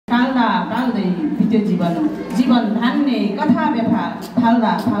बित्यो जीवन जीवन धान्ने कथा व्यथा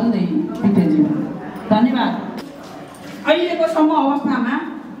फाल्दा फाल्दै बित्यो जीवन। धन्यवाद। अहिलेको समूह अवस्थामा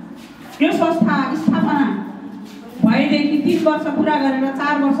यो संस्था स्थापना भएदेखि 3 वर्ष पुरा गरेर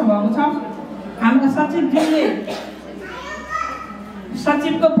 4 वर्ष भएको छ। हाम्रो सचिवज्यूले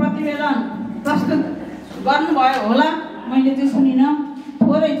सचिवको प्रतिवेदन प्रस्तुत गर्नुभयो होला, मैले चाहिँ सुनिनँ।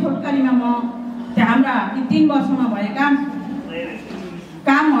 थोरै छोटकरीमा म त्यहाँ हाम्रा 3 वर्षमा भएका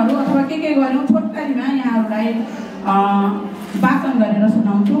कामहरू अथवा के गर्यौँ छोटकरीमा यहाँहरूलाई वाचन गरेर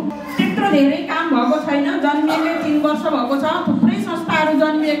सुनाउँछु। त्यत्रो धेरै काम भएको छैन, जन्मिएकै 3 वर्ष भएको छ। थुप्रै संस्थाहरू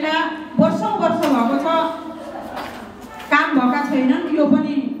जन्मिएका वर्षौँ वर्ष भएको छ, काम भएका छैनन्। यो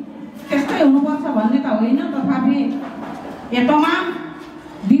पनि त्यस्तै हुनुपर्छ भन्ने त होइन, तथापि यहाँ तमाम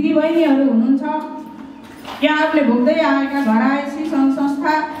दिदीबहिनीहरू हुनुहुन्छ, यहाँहरूले भोग्दै आएका घरायसी सङ्घ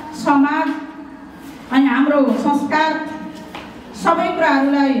संस्था समाज अनि हाम्रो संस्कार सबै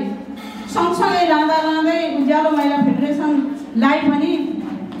कुराहरूलाई सँगसँगै लाँदै उज्यालो महिला फेडरेसनलाई पनि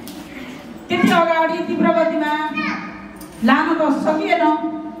त्यति अगाडि तीव्र गतिमा लान त सकिएन।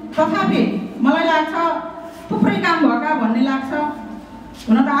 तथापि मलाई लाग्छ थुप्रै काम भएका भन्ने लाग्छ।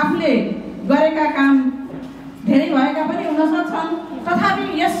 हुन त आफूले गरेका काम धेरै भएका पनि हुन सक्छन्, तथापि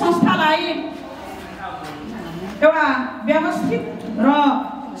यस संस्थालाई एउटा व्यवस्थित र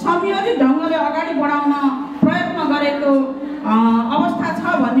संयोजित ढङ्गले अगाडि बढाउन प्रयत्न गरेको अवस्था छ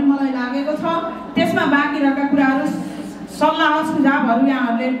भन्ने मलाई लागेको छ। त्यसमा बाँकी रहेका कुराहरू सल्लाह सुझावहरू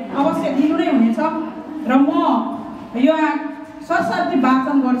यहाँहरूले अवश्य दिनु नै हुनेछ र म यो सरसर्ती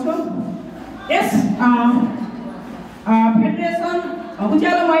वाचन गर्छु। यस फेडरेसन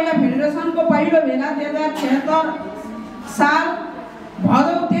उज्यालो महिला फेडरेसनको पहिलो भेला 2076 साल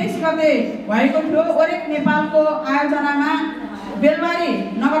भदौ 23 गते भएको थियो। ओरेक नेपालको आयोजनामा बेलबारी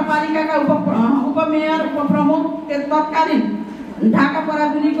नगरपालिकाका उपमेयर उपप्रमुख तत्कालीन ढाका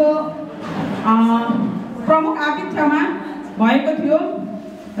पराजुलीको प्रमुख आतिथ्यमा भएको थियो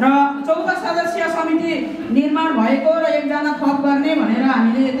र 14 सदस्यीय समिति निर्माण भएको र 1 जना थप गर्ने भनेर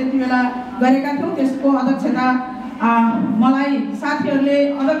हामीले त्यति बेला गरेका थियौँ। त्यसको अध्यक्षता मलाई साथीहरूले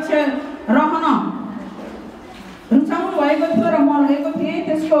अध्यक्ष रहन रुचाउनु भएको थियो र म रहेको थिएँ।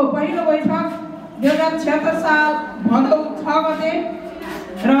 त्यसको पहिलो बैठक 2076 साल भदौ 6 गते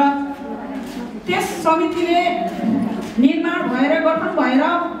र त्यस समितिले निर्माण भएर गठन भएर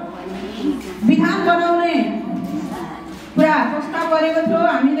विधान बनाउने कुरा प्रस्ताव गरेको थियो।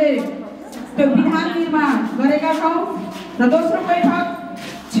 हामीले त्यो विधान निर्माण गरेका छौँ र दोस्रो बैठक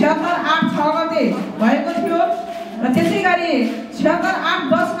 76-8-6 गते भएको थियो र त्यसै गरी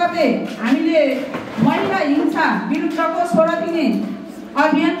 76-8-10 गते हामीले महिला हिंसा विरुद्धको 16 दिने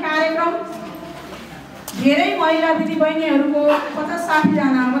अभियान कार्यक्रम धेरै महिला दिदीबहिनीहरूको 50-60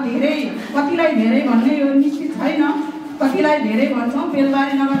 जना, अब धेरै कतिलाई धेरै भन्ने यो निश्चित छैन, कतिलाई धेरै भन्छौँ।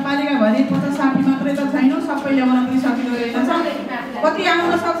 बेलबारी नगरपालिकाभरि 50-60 मात्रै त छैनौँ, सबै ल्याउन पनि सकिँदो रहेछ। कति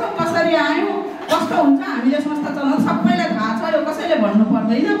आउन सक्छौँ, कसरी आयौँ, कस्तो हुन्छ हामीले संस्था चलाउनु सबैलाई थाहा छ, यो कसैले भन्नु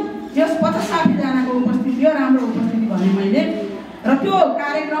पर्दैन। यस 50-60 जनाको उपस्थिति हो, राम्रो उपस्थिति भने मैले। र त्यो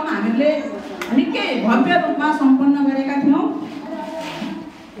कार्यक्रम हामीले निकै भव्य रूपमा सम्पन्न गरेका थियौँ।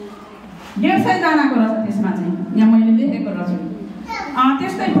 150 जनाको रहेछ त्यसमा चाहिँ, यहाँ मैले लेखेको रहेछु।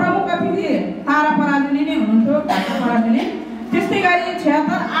 त्यस्तै प्रमुख अतिथि तारा पराजुली नै हुनुहुन्थ्यो, ढाका पराजुली। त्यस्तै गरी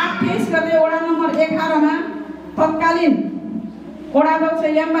 76-8-23 गते वडा नम्बर 11 मा तत्कालीन वडाध्यक्ष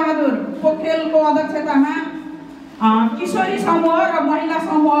एम बहादुर पोखरेलको अध्यक्षतामा किशोरी समूह र महिला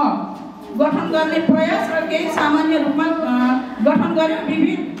समूह गठन गर्ने प्रयास र केही सामान्य रूपमा गठन गर्यो।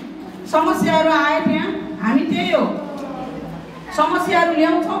 विविध समस्याहरू आए त्यहाँ, हामी त्यही हो समस्याहरू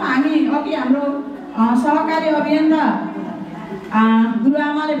ल्याउँछौँ। हामी अघि हाम्रो सहकारी अभियन्ता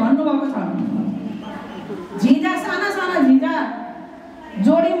गुरुआमाले भन्नुभएको छ, झिझा साना साना झिझा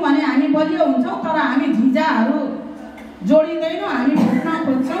जोड्यौँ भने हामी बलियो हुन्छौँ, तर हामी झिझाहरू जोडिँदैनौँ, हामी फुट्न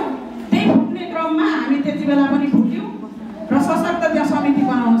खोज्छौँ। त्यही फुट्ने क्रममा हामी त्यति बेला पनि फुट्यौँ र सशक्त त्यहाँ समिति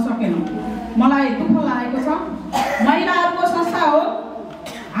बनाउन सकेनौँ। मलाई दुःख लागेको छ। महिलाहरूको संस्था हो,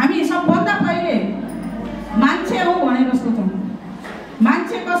 हामी सबभन्दा पहिले मान्छे हौँ भनेर सोचौँ।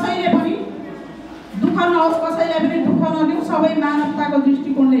 मान्छे कसैले पनि दुःख नहोस्, कसैलाई पनि दुःख नदिउँ, सबै मानवताको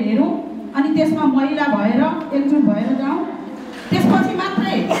दृष्टिकोणले हेरौँ अनि त्यसमा महिला भएर एकजुट भएर जाउँ। त्यसपछि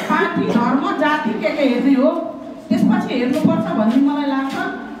मात्रै पार्टी धर्म जाति के हेर्ने हो, त्यसपछि हेर्नुपर्छ भन्ने मलाई लाग्छ।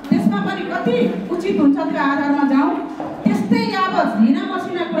 त्यसमा पनि कति उचित हुन्छ त्यो आधारमा जाउँ। त्यस्तै अब झिना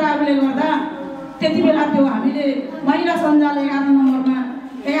मसिना कुराहरूले गर्दा त्यति बेला त्यो हामीले महिला सञ्जाल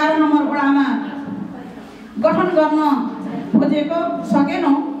 11 नम्बर वडामा गठन गर्न खोजेको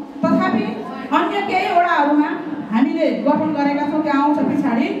सकेनौँ। तथापि अन्य केही वडाहरूमा हामीले गठन गरेका छौँ, त्यो आउँछ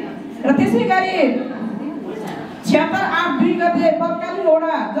पछाडि। र त्यसै गरी 76-8-2 गते तत्कालीन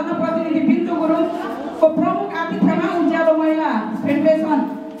वडा जनप्रतिनिधि बिन्दु गुरुङ को प्रमुख आतिथ्यमा उज्यालो महिला फेडरेसन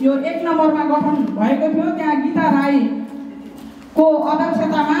यो 1 नम्बरमा गठन भएको थियो। त्यहाँ गीता राईको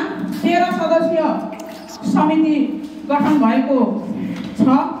अध्यक्षतामा 13 सदस्यीय समिति गठन भएको छ।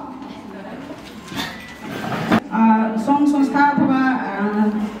 सङ्घ संस्था अथवा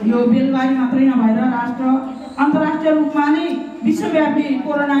यो बेलबारी मात्रै नभएर अन्तर्राष्ट्रिय रूपमा नै विश्वव्यापी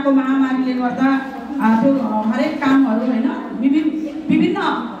कोरोनाको महामारीले गर्दा त्यो हरेक कामहरू होइन विभिन्न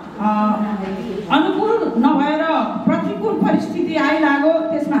अनुकूल नभएर प्रतिकूल परिस्थिति आइलाग्यो।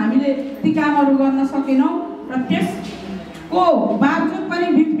 त्यसमा हामीले ती कामहरू गर्न सकेनौँ र त्यसको बावजुद पनि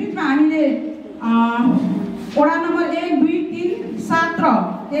बिचबिचमा हामीले वडा नम्बर 1, 2, 3, 7 र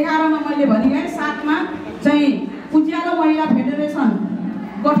 11मा मैले भनिगएँ 7मा चाहिँ उज्यालो महिला फेडरेसन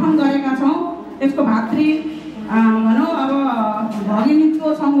गठन गरेका छौँ। त्यसको भातृ भनौँ अब भगिनीको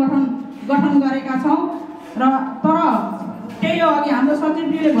सङ्गठन गठन गरेका छौँ र तर त्यही हो अघि हाम्रो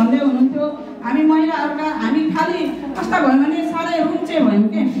सचिवजीले भन्दै हुनुहुन्थ्यो हामी महिलाहरूका हामी खालि कस्ता भयो भने साह्रै रुन्चे भयौँ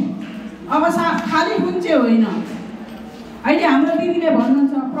के। अब खालि रुन्चे होइन, अहिले हाम्रो दिदीले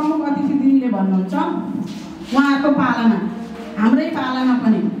भन्नुहुन्छ, प्रमुख अतिथि दिदीले भन्नुहुन्छ उहाँहरूको पालामा हाम्रै पालामा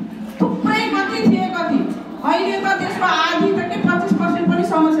पनि थुप्रै कति थिए कति अहिले त त्यसको आधी त के 25% पनि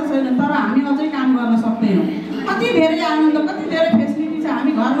समस्या छैन। तर हामी अझै काम गर्न सक्दैनौँ। कति धेरै आनन्द, कति धेरै फेसिलिटी छ।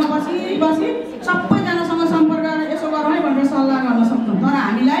 हामी घरमा बसी सबैजनासँग सम्पर्क गरेर यसो गरौँ है भनेर सल्लाह गर्न सक्छौँ। तर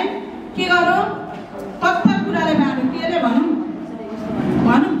हामीलाई के गरौँ, कत्ता कुराले बाँड्यो, केले भनौँ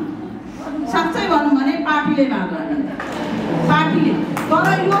साँच्चै भनौँ भने पार्टीले बाँड्यो, पार्टीले। तर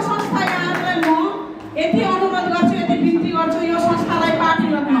यो संस्था यहाँहरूलाई म यति अनुरोध गर्छु, यति बिन्ती गर्छु, यो संस्थालाई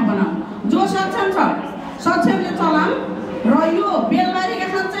पार्टीगत नबनाऊ। जो सक्षम छ सक्षमले चलाऊ र यो बेलबारीका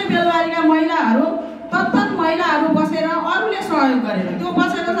साँच्चै बेलबारीका महिलाहरू तत्तत महिलाहरू बसेर अरूले सहयोग गरेर त्यो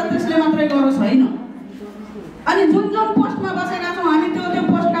बसेको छ त्यसले मात्रै गरोस् होइन। अनि जुन पोस्टमा बसेका छौँ हामी त्यो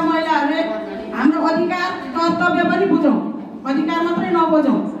पोस्टका महिलाहरूले हाम्रो अधिकार कर्तव्य पनि बुझौँ, अधिकार मात्रै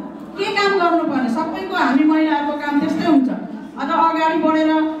नबुझौँ। के काम गर्नुपर्ने सबैको हामी महिलाहरूको काम त्यस्तै हुन्छ। अझ अगाडि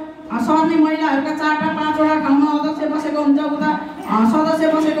बढेर सर्ने महिलाहरूका 4टा 5वटा ठाउँमा अध्यक्ष बसेको हुन्छ, उता सदस्य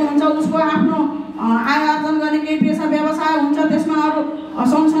बसेको हुन्छ, उसको आफ्नो आय आर्जन गर्ने केही पेसा व्यवसाय हुन्छ, त्यसमा अरू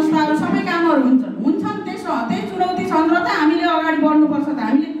सङ्घ संस्थाहरू सबै कामहरू हुन्छन्। त्यही चुनौती छन् र त हामीले अगाडि बढ्नुपर्छ। त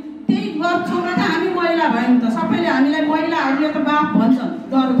हामीले त्यही गर्छौँ र त हामी महिला भयौँ त सबैले हामीलाई महिलाहरूले त बाप भन्छन्,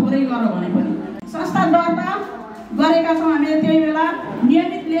 थोरै गर भने पनि। संस्था दर्ता गरेका छौँ हामीले, त्यही बेला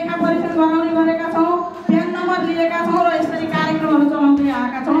नियमित लेखा परीक्षण गराउने गरेका छौँ, प्यान नम्बर लिएका छौँ र यसरी कार्यक्रमहरू चलाउँदै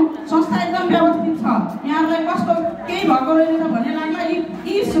आएका छौँ। संस्था एकदम व्यवस्थित छ। यहाँहरूलाई कस्तो केही भएको रहेछ भन्ने लाग्ला यी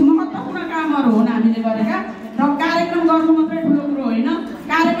महत्त्वपूर्ण कामहरू हुन् हामीले गरेका। र कार्यक्रम गर्नु मात्रै ठुलो कुरो होइन,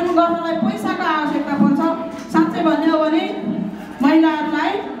 कार्यक्रम गर्नलाई पैसाको आवश्यकता पर्छ। साँच्चै भन्ने हो भने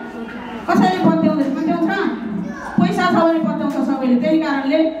महिलाहरूलाई कसैले पत्याउँछ, पैसा छ भने पत्याउँछ सबैले। त्यही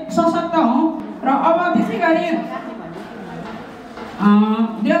कारणले सशक्त हौँ। र अब त्यसै गरी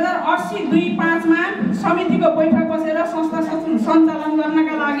 2080-25मा समितिको बैठक बसेर संस्था सञ्चालन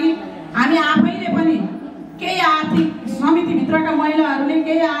गर्नका लागि हामी आफैले पनि केही आर्थिक समितिभित्रका महिलाहरूले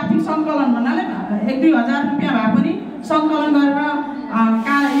केही आर्थिक सङ्कलन भन्नाले 1-2 हजार रुपियाँ भए पनि सङ्कलन गरेर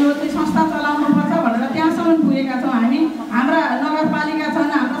यो चाहिँ संस्था चलाउनुपर्छ भनेर त्यहाँसम्म पुगेका छौँ हामी। हाम्रा नगरपालिका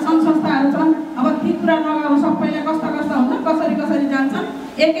छन्, हाम्रा सङ्घ संस्थाहरू छन्। अब ती कुरा नगरौँ, सबैलाई कस्ता हुन्छ, कसरी जान्छन्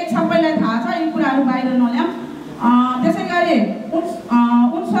एक सबैलाई थाहा छ। यी कुराहरू बाहिर नल्याऊँ। त्यसै गरी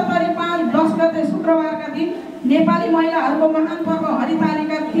 69/5 गते शुक्रबारका दिन नेपाली महिलाहरूको महान पर्व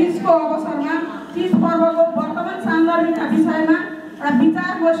हरितालिका तीजको अवसरमा तीज पर्वको वर्तमान सान्दर्भिकका विषयमा एउटा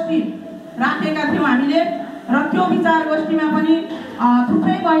विचार गोष्ठी राखेका थियौँ हामीले। र त्यो विचार गोष्ठीमा पनि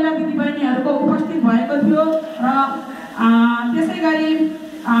थुप्रै महिला दिदीबहिनीहरूको उपस्थित भएको थियो। र त्यसै गरी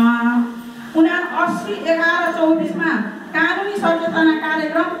 79/11/34मा कानुनी सचेतना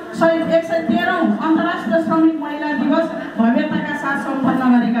कार्यक्रम 113औं अन्तर्राष्ट्रिय श्रमिक महिला दिवस भव्यताका साथ सम्पन्न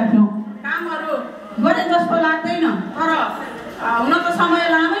गरेका थियौँ। कामहरू गरे जस्तो लाग्दैन, तर हुन त समय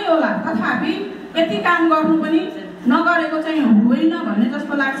लामै होला, तथापि यति काम गर्नु पनि नगरेको चाहिँ होइन भन्ने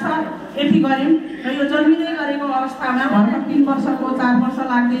जस्तो लाग्छ। यति गऱ्यौँ र यो जन्मिँदै गरेको अवस्थामा भर्खर 3 वर्षको 4 वर्ष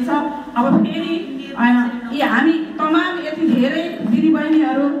लाग्दैछ। अब फेरि हामी तमाम यति धेरै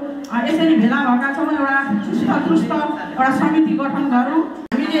दिदीबहिनीहरू यसरी भेला भएका छौँ। एउटा चुस्त एउटा समिति गठन गरौँ।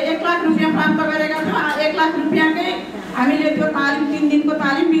 हामीले 1 लाख रुपियाँ प्राप्त गरेका थियौँ। 1 लाख रुपियाँकै हामीले त्यो तालिम 3 दिनको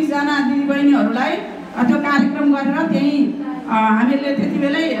तालिम 20 जना दिदीबहिनीहरूलाई त्यो कार्यक्रम गरेर त्यही हामीले त्यति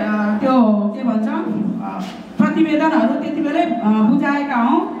बेलै त्यो के भन्छ प्रतिवेदनहरू त्यति बेलै बुझाएका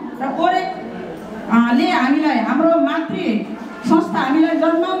हौँ। र ओरेकले हामीलाई हाम्रो मातृ संस्था हामीलाई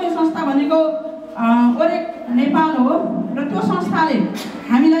जन्माउने संस्था भनेको ओरेक नेपाल हो र त्यो संस्थाले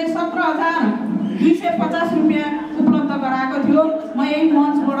हामीलाई 17,250 रुपियाँ उपलब्ध गराएको थियो। म यही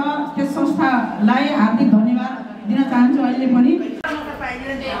मञ्चबाट त्यस संस्था लाई हार्दिक धन्यवाद दिन चाहन्छु। अहिले पनि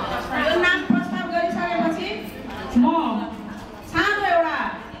यो नाम प्रस्ताव गरिसकेपछि म सानो एउटा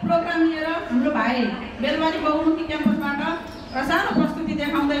प्रोग्राम लिएर हाम्रो भाइ बेलबारी बहुमुखी क्याम्पसबाट र सानो प्रस्तुति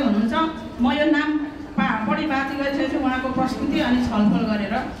देखाउँदै हुनुहुन्छ। म यो नाम बढी बाँकी गरिसकेपछि उहाँको प्रस्तुति अनि छलफल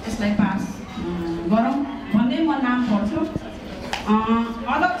गरेर यसलाई पास गरौँ भन्दै म नाम पढ्छु।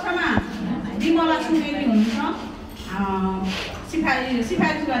 अध्यक्षमा विमला सुवेदी हुनुहुन्छ,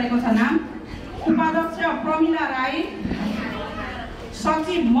 सिफारिस गरेको छ नाम। उपाध्यक्ष प्रमिला राई,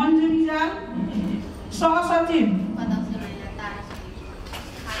 सचिव मन्जु रिजाल, सहसचिव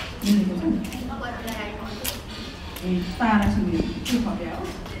तारा सुवेदी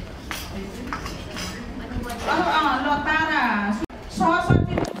तारा,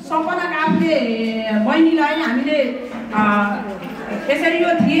 सहसचिव सपना काफ्ले बहिनीलाई हामीले यसरी यो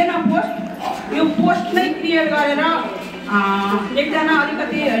थिएन पोस्ट, यो पोस्ट नै क्रिएट गरेर एकजना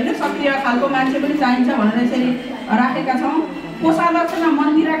अलिकति होइन सक्रिय खालको मान्छे पनि चाहिन्छ भनेर यसरी राखेका छौँ। कोषाध्यक्षमा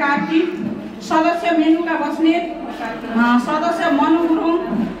मन्दिरा कार्की, सदस्य मेनुका बस्नेत, सदस्य मनु गुरुङ,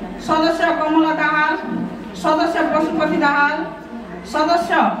 सदस्य कमला दाहाल, सदस्य पशुपति दाहाल,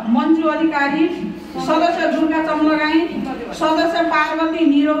 सदस्य मन्जु अधिकारी, सदस्य दुर्गा चम्लगाई, सदस्य पार्वती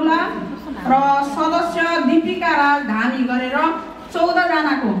निरौला र सदस्य दीपिका राज धामी गरेर 14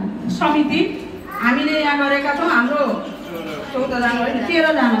 जनाको समिति हामीले यहाँ गरेका छौँ। हाम्रो 14 जना होइन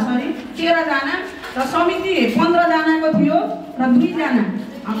 13 जना, सरी 13 जना र समिति 15 जनाको थियो र 2 जना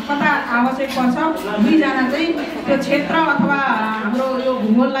कता आवश्यक पर्छ, 2 जना चाहिँ त्यो क्षेत्र अथवा हाम्रो यो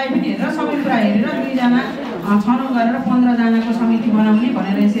भूगोललाई पनि हेरेर सबै कुरा हेरेर 2 जना छनौट गरेर 15 जनाको समिति बनाउने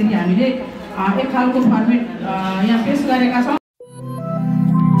भनेर यसरी हामीले एक खालको फर्मेट यहाँ पेश गरेका छौँ।